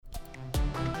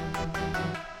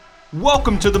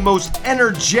Welcome to the most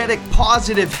energetic,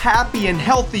 positive, happy, and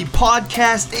healthy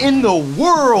podcast in the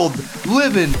world,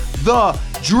 Living the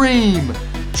Dream.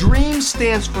 DREAM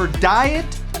stands for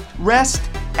diet, rest,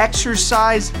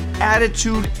 exercise,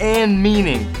 attitude, and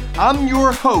meaning. I'm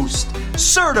your host,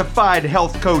 certified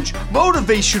health coach,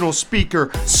 motivational speaker,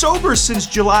 sober since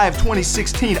July of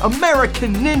 2016,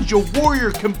 American Ninja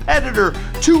Warrior competitor,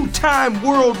 two-time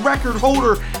world record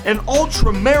holder, and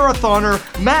ultra marathoner,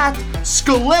 Matt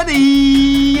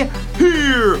Scaletti.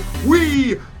 Here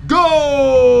we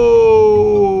go!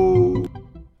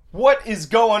 What is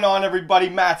going on, everybody?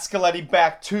 Matt Scaletti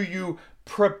back to you.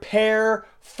 Prepare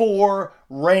for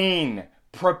rain.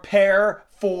 Prepare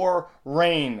for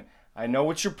rain. I know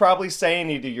what you're probably saying.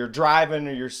 Either you're driving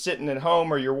or you're sitting at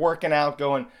home or you're working out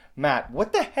going, Matt,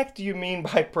 what the heck do you mean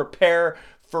by prepare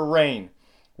for rain?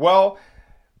 Well,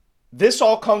 this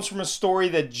all comes from a story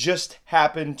that just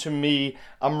happened to me.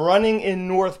 I'm running in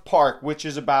North Park, which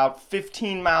is about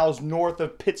 15 miles north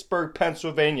of Pittsburgh,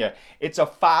 Pennsylvania. It's a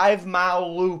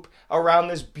 5-mile loop around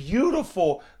this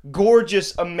beautiful,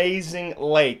 gorgeous, amazing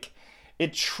lake.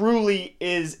 It truly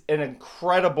is an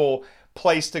incredible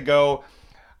place to go.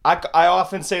 I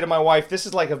often say to my wife, this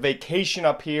is like a vacation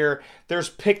up here. There's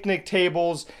picnic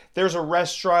tables. There's a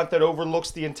restaurant that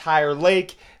overlooks the entire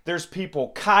lake. There's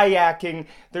people kayaking.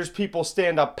 There's people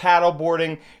stand-up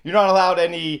paddleboarding. You're not allowed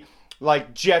any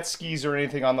like jet skis or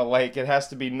anything on the lake. It has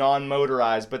to be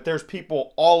non-motorized. But there's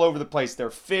people all over the place.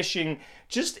 They're fishing,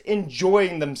 just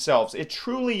enjoying themselves. It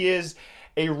truly is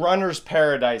a runner's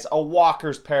paradise, a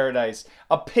walker's paradise,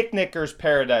 a picnicker's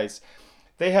paradise.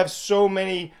 They have so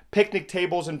many picnic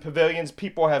tables and pavilions.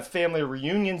 People have family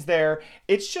reunions there.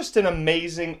 It's just an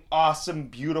amazing, awesome,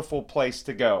 beautiful place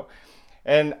to go.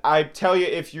 And I tell you,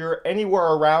 if you're anywhere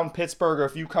around Pittsburgh or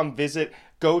if you come visit,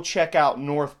 go check out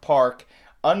North Park.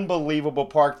 Unbelievable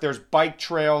park. There's bike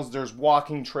trails, there's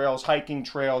walking trails, hiking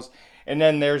trails, and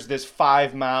then there's this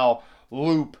 5-mile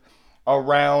loop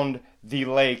around the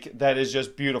lake that is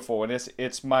just beautiful. And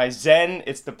it's my zen.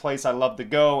 It's the place I love to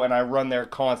go, and I run there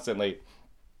constantly.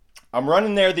 I'm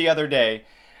running there the other day.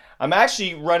 I'm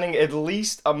actually running at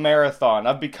least a marathon.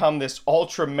 I've become this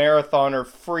ultra marathoner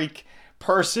freak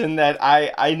person that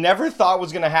I never thought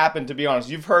was going to happen, to be honest.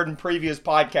 You've heard in previous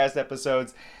podcast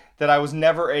episodes that I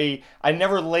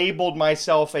never labeled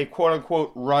myself a quote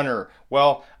unquote runner.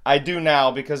 Well, I do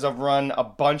now because I've run a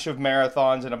bunch of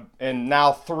marathons and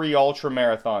now 3 ultra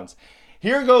marathons.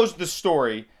 Here goes the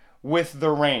story with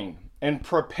the rain and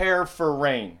prepare for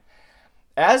rain.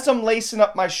 As I'm lacing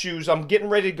up my shoes, I'm getting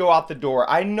ready to go out the door.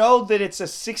 I know that it's a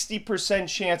 60%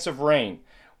 chance of rain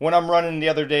when I'm running the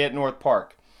other day at North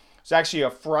Park. It's actually a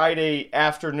Friday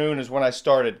afternoon is when I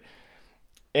started.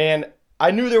 And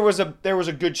I knew there was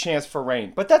a good chance for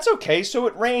rain. But that's okay, so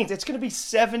it rains. It's going to be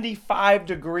 75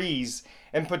 degrees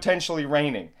and potentially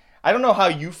raining. I don't know how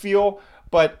you feel,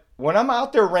 but when I'm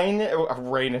out there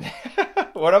raining,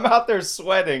 when I'm out there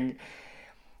sweating,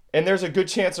 and there's a good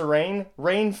chance of rain,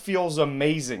 rain feels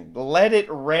amazing. Let it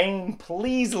rain.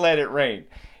 Please let it rain.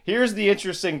 Here's the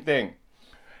interesting thing.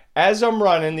 As I'm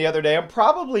running the other day, I'm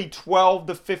probably 12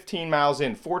 to 15 miles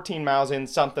in, 14 miles in,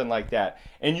 something like that.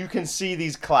 And you can see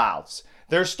these clouds.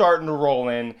 They're starting to roll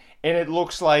in, and it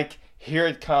looks like, here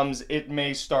it comes, it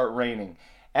may start raining.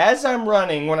 As I'm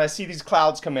running, when I see these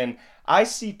clouds come in, I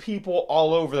see people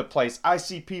all over the place. I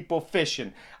see people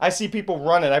fishing. I see people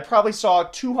running. I probably saw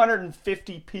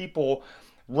 250 people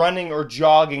running or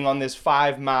jogging on this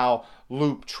 5-mile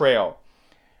loop trail.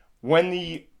 When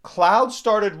the clouds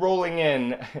started rolling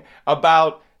in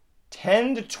about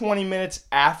 10 to 20 minutes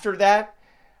after that,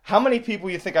 how many people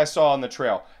you think I saw on the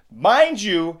trail? Mind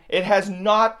you, it has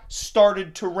not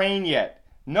started to rain yet.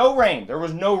 No rain. There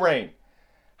was no rain.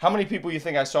 How many people you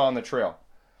think I saw on the trail?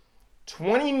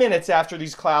 20 minutes after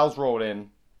these clouds rolled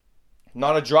in,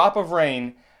 not a drop of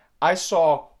rain, I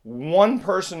saw one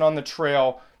person on the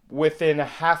trail within a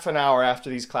half an hour after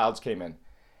these clouds came in.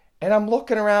 And I'm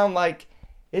looking around like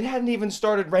it hadn't even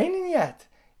started raining yet.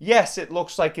 Yes, it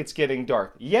looks like it's getting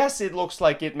dark. Yes, it looks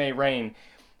like it may rain.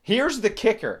 Here's the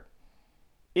kicker.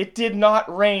 It did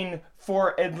not rain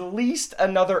for at least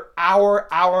another hour,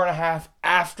 hour and a half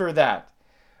after that.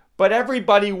 But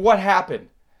everybody, what happened?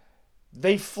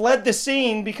 They fled the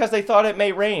scene because they thought it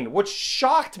may rain, which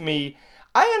shocked me.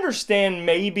 I understand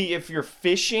maybe if you're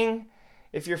fishing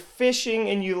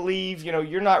and you leave,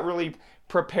 you're not really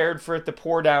prepared for it to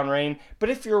pour down rain. But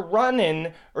if you're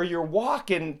running or you're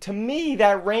walking, to me,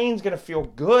 that rain's going to feel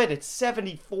good. It's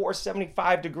 74,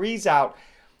 75 degrees out.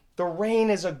 The rain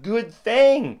is a good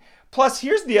thing. Plus,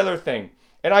 here's the other thing,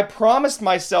 and I promised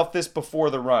myself this before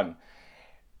the run.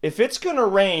 If it's going to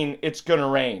rain, it's going to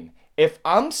rain. If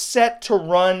I'm set to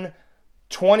run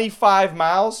 25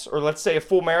 miles, or let's say a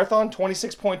full marathon,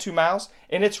 26.2 miles,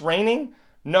 and it's raining,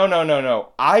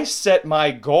 no. I set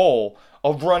my goal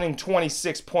of running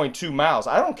 26.2 miles.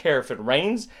 I don't care if it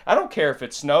rains. I don't care if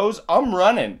it snows. I'm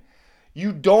running.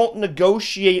 You don't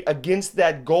negotiate against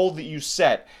that goal that you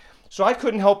set. So I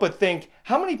couldn't help but think,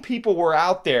 how many people were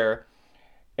out there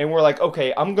and were like,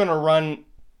 okay, I'm going to run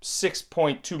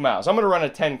 6.2 miles. I'm going to run a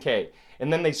 10K.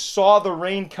 And then they saw the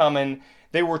rain coming.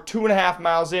 They were 2.5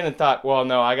 miles in and thought, well,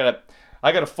 no, I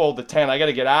gotta fold the tent. I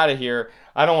gotta get out of here.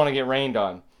 I don't want to get rained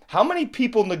on. How many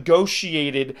people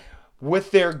negotiated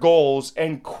with their goals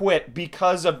and quit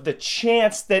because of the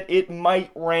chance that it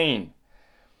might rain?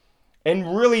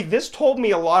 And really, this told me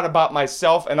a lot about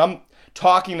myself, and I'm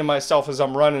talking to myself as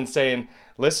I'm running, saying,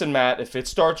 listen, Matt, if it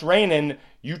starts raining,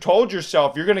 you told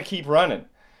yourself you're going to keep running.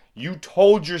 You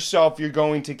told yourself you're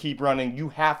going to keep running. You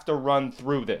have to run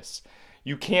through this.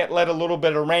 You can't let a little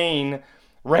bit of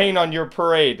rain on your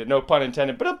parade. No pun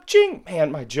intended. But ching,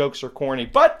 man, my jokes are corny,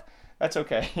 but that's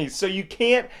okay. So you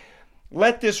can't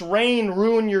let this rain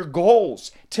ruin your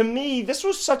goals. To me, this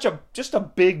was just a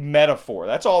big metaphor.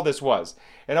 That's all this was.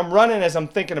 And I'm running as I'm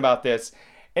thinking about this.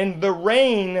 And the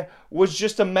rain was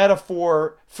just a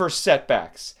metaphor for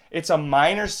setbacks. It's a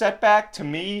minor setback. To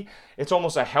me, it's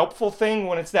almost a helpful thing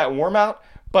when it's that warm out.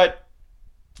 But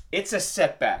it's a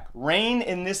setback. Rain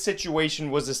in this situation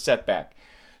was a setback.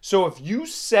 So if you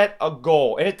set a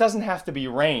goal, and it doesn't have to be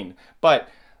rain, but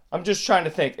I'm just trying to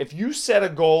think. If you set a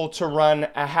goal to run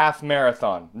a half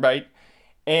marathon, right?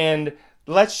 And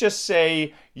let's just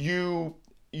say you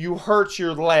hurt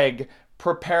your leg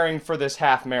preparing for this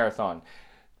half marathon.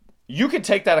 You could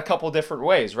take that a couple different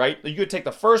ways, right? You could take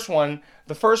the first one.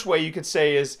 The first way you could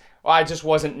say is, oh, I just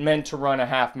wasn't meant to run a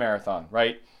half marathon,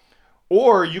 right?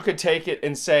 Or you could take it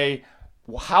and say,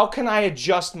 well, how can I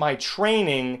adjust my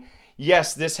training?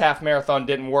 Yes, this half marathon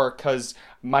didn't work because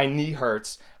my knee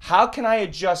hurts. How can I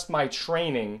adjust my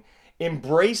training,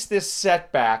 embrace this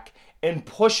setback, and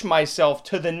push myself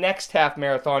to the next half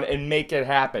marathon and make it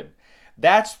happen?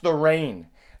 That's the rain.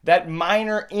 That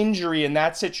minor injury in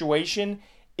that situation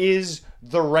is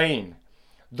the rain.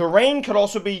 The rain could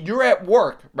also be you're at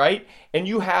work, right? And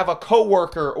you have a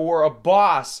coworker or a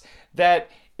boss that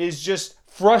is just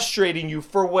frustrating you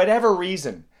for whatever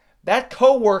reason. That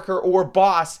coworker or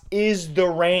boss is the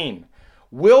rain.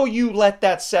 Will you let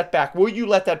that setback, will you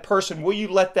let that person, will you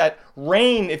let that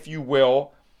rain, if you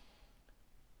will,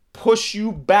 push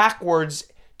you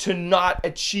backwards to not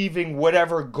achieving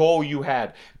whatever goal you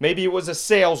had? Maybe it was a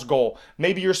sales goal.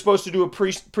 Maybe you're supposed to do a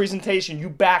presentation. You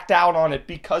backed out on it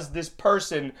because this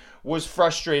person was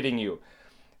frustrating you.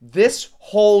 This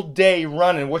whole day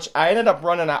running, which I ended up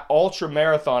running an ultra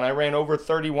marathon. I ran over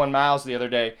 31 miles the other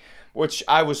day, which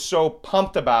I was so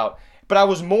pumped about. But I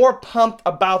was more pumped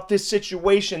about this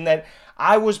situation that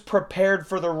I was prepared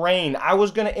for the rain. I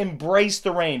was going to embrace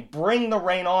the rain, bring the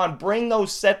rain on, bring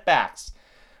those setbacks,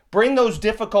 bring those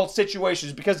difficult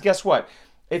situations. Because guess what?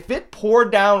 If it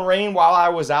poured down rain while I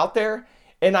was out there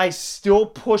and I still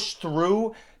pushed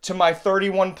through to my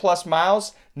 31 plus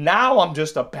miles, now I'm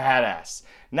just a badass.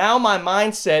 Now my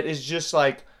mindset is just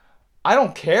like, I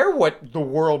don't care what the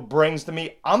world brings to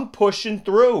me. I'm pushing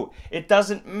through. It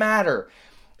doesn't matter.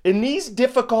 In these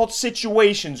difficult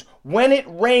situations, when it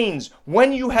rains,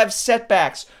 when you have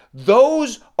setbacks,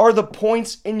 those are the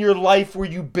points in your life where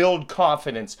you build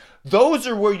confidence. Those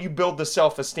are where you build the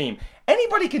self-esteem.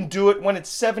 Anybody can do it when it's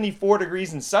 74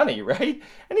 degrees and sunny, right?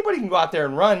 Anybody can go out there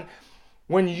and run.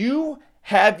 When you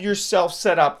have yourself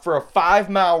set up for a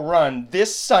 5-mile run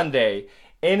this Sunday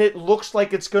and it looks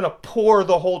like it's going to pour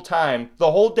the whole time,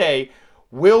 the whole day,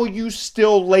 will you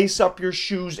still lace up your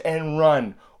shoes and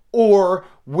run? Or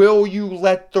will you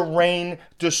let the rain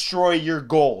destroy your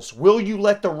goals? Will you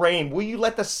let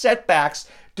the setbacks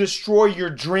destroy your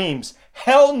dreams?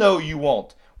 Hell no, you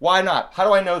won't. Why not? How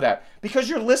do I know that? Because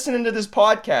you're listening to this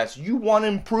podcast. You want to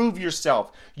improve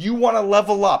yourself. You want to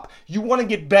level up. You want to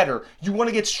get better. You want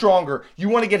to get stronger. You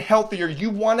want to get healthier. You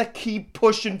want to keep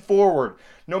pushing forward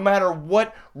no matter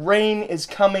what rain is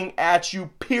coming at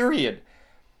you, period.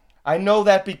 I know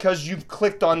that because you've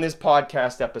clicked on this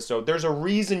podcast episode. There's a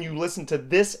reason you listen to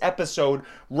this episode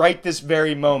right this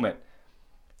very moment.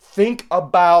 Think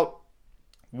about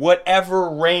whatever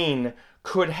rain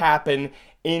could happen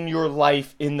in your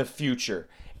life in the future.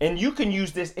 And you can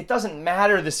use this. It doesn't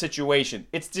matter the situation.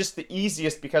 It's just the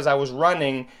easiest because I was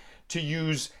running to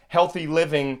use healthy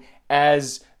living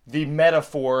as the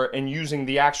metaphor and using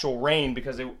the actual rain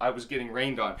because I was getting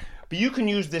rained on. But you can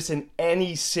use this in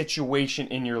any situation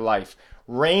in your life.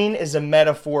 Rain is a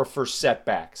metaphor for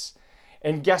setbacks.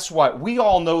 And guess what? We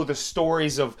all know the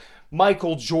stories of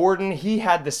Michael Jordan, he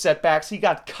had the setbacks. He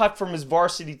got cut from his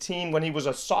varsity team when he was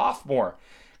a sophomore.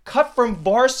 Cut from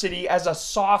varsity as a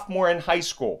sophomore in high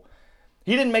school.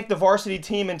 He didn't make the varsity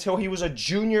team until he was a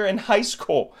junior in high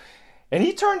school. And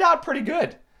he turned out pretty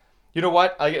good. You know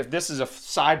what? This is a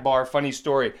sidebar, funny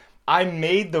story. I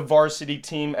made the varsity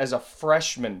team as a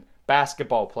freshman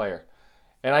basketball player.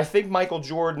 And I think Michael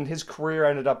Jordan, his career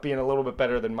ended up being a little bit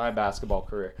better than my basketball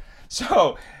career.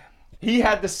 So he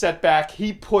had the setback.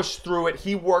 He pushed through it.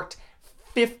 He worked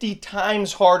 50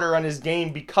 times harder on his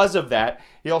game because of that.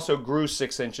 He also grew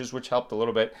 6 inches, which helped a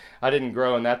little bit. I didn't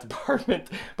grow in that department.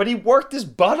 But he worked his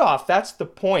butt off. That's the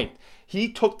point.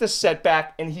 He took the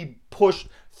setback and he pushed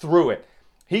through it.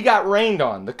 He got rained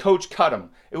on. The coach cut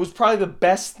him. It was probably the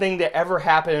best thing that ever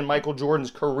happened in Michael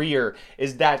Jordan's career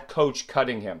is that coach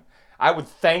cutting him. I would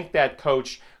thank that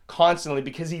coach constantly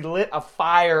because he lit a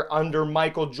fire under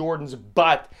Michael Jordan's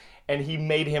butt and he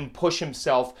made him push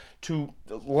himself to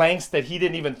lengths that he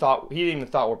didn't even thought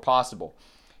were possible.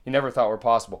 He never thought were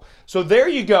possible. So there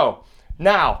you go.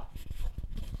 Now,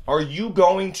 are you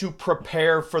going to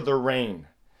prepare for the rain?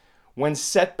 When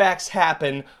setbacks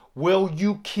happen, will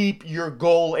you keep your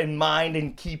goal in mind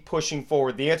and keep pushing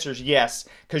forward? The answer is yes,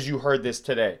 because you heard this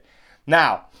today.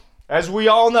 Now, as we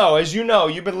all know, as you know,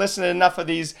 you've been listening to enough of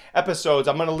these episodes,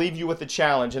 I'm going to leave you with a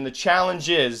challenge. And the challenge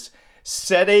is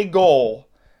set a goal,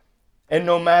 and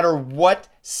no matter what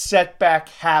setback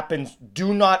happens,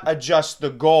 do not adjust the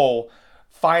goal.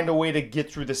 Find a way to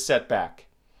get through the setback.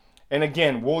 And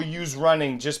again, we'll use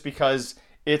running just because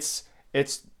it's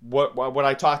what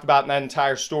I talked about in that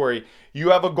entire story. You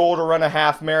have a goal to run a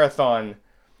half marathon.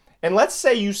 And let's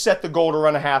say you set the goal to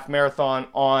run a half marathon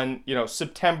on,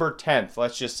 September 10th,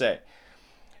 let's just say.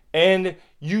 And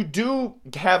you do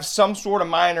have some sort of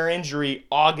minor injury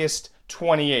August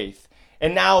 28th.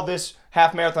 And now this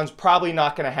half marathon's probably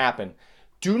not going to happen.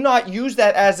 Do not use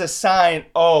that as a sign,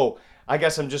 I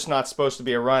guess I'm just not supposed to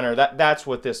be a runner. That's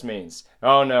what this means.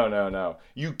 Oh, no.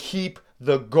 You keep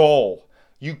the goal.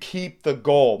 You keep the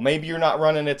goal. Maybe you're not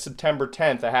running it September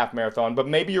 10th, a half marathon, but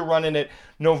maybe you're running it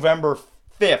November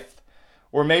 5th,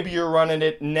 or maybe you're running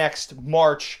it next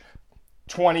March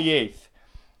 28th.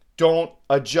 Don't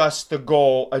adjust the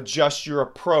goal, adjust your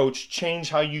approach, change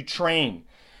how you train,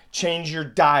 change your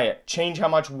diet, change how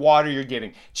much water you're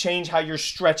getting, change how you're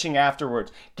stretching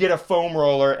afterwards. Get a foam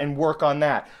roller and work on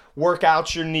that. Work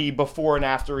out your knee before and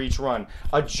after each run.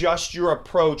 Adjust your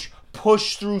approach,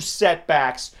 push through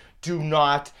setbacks. Do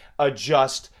not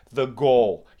adjust the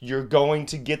goal. You're going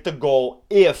to get the goal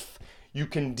if you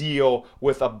can deal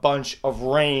with a bunch of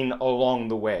rain along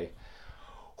the way.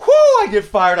 Whew, I get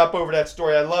fired up over that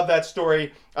story. I love that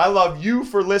story. I love you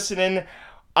for listening.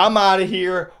 I'm out of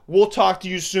here. We'll talk to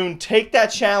you soon. Take that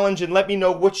challenge and let me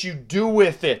know what you do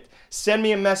with it. Send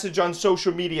me a message on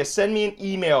social media. Send me an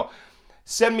email.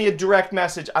 Send me a direct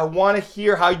message. I want to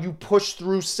hear how you push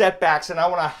through setbacks, and I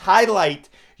want to highlight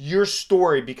your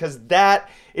story because that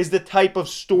is the type of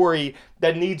story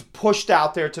that needs pushed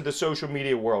out there to the social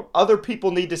media world. Other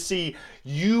people need to see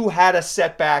you had a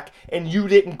setback and you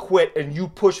didn't quit and you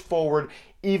pushed forward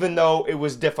even though it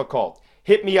was difficult.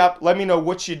 Hit me up. Let me know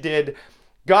what you did.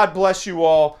 God bless you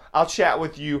all. I'll chat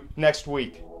with you next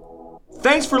week.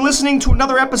 Thanks for listening to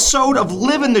another episode of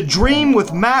Living the Dream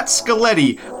with Matt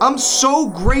Scaletti. I'm so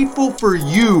grateful for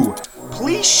you.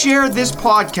 Please share this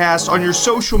podcast on your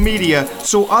social media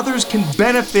so others can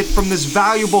benefit from this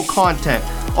valuable content.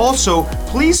 Also,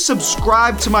 please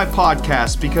subscribe to my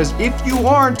podcast because if you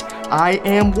aren't, I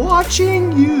am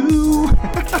watching you.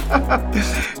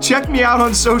 Check me out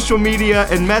on social media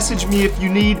and message me if you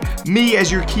need me as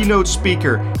your keynote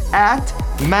speaker at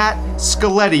Matt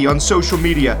Scaletti on social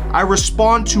media. I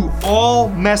respond to all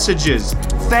messages.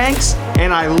 Thanks,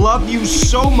 and I love you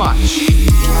so much.